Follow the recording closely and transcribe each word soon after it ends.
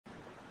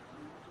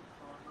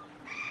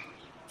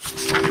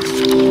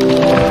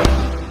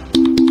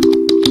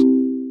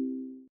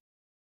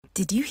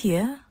Did you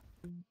hear?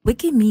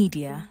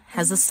 Wikimedia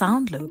has a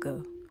sound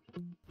logo.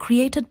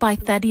 Created by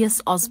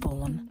Thaddeus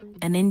Osborne,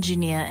 an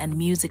engineer and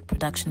music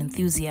production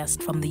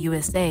enthusiast from the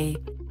USA,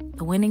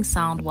 the winning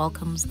sound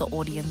welcomes the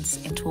audience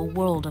into a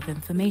world of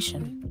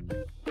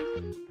information.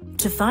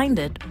 To find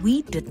it,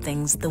 we did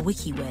things the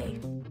Wiki way.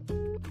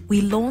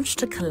 We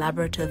launched a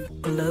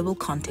collaborative global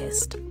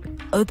contest,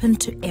 open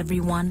to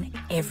everyone,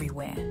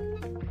 everywhere.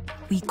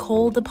 We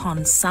called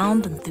upon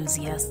sound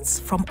enthusiasts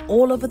from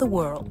all over the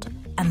world,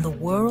 and the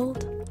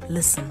world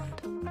listened.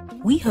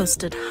 We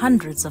hosted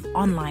hundreds of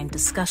online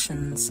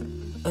discussions,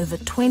 over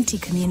 20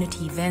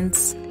 community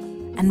events,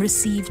 and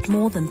received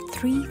more than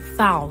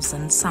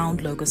 3,000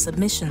 sound logo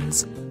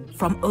submissions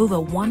from over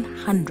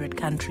 100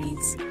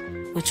 countries,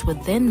 which were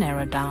then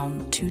narrowed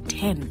down to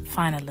 10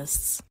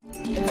 finalists.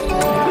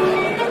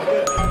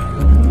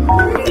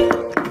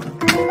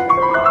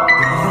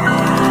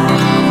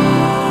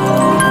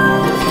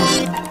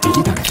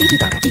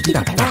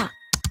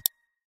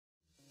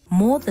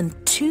 More than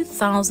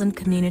 2,000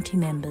 community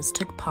members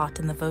took part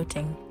in the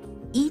voting,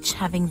 each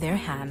having their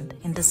hand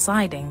in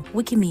deciding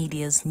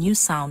Wikimedia's new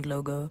sound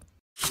logo.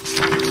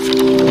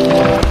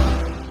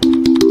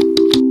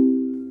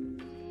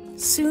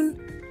 Soon,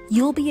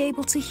 you'll be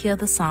able to hear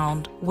the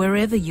sound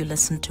wherever you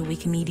listen to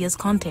Wikimedia's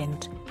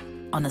content,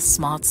 on a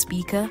smart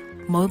speaker,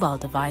 mobile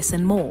device,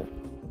 and more.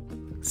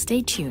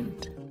 Stay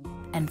tuned,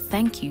 and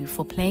thank you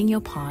for playing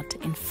your part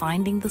in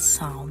finding the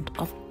sound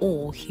of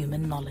all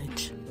human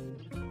knowledge.